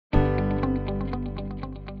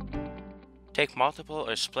Take multiple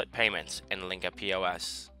or split payments in Linga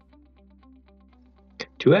POS.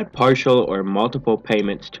 To add partial or multiple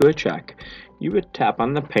payments to a check, you would tap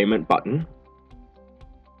on the payment button.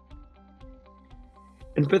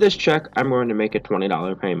 And for this check, I'm going to make a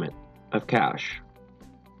 $20 payment of cash.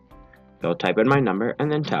 I'll type in my number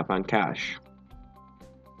and then tap on cash.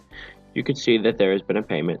 You can see that there has been a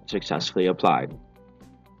payment successfully applied.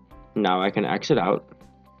 Now I can exit out.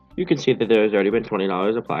 You can see that there has already been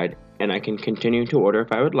 $20 applied, and I can continue to order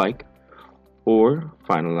if I would like, or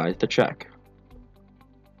finalize the check.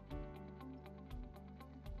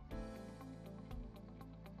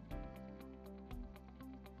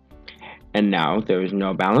 And now there is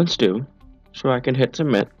no balance due, so I can hit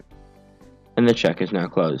submit, and the check is now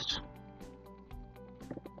closed.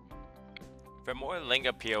 For more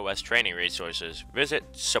Linga POS training resources, visit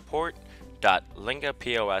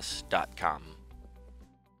support.lingapos.com.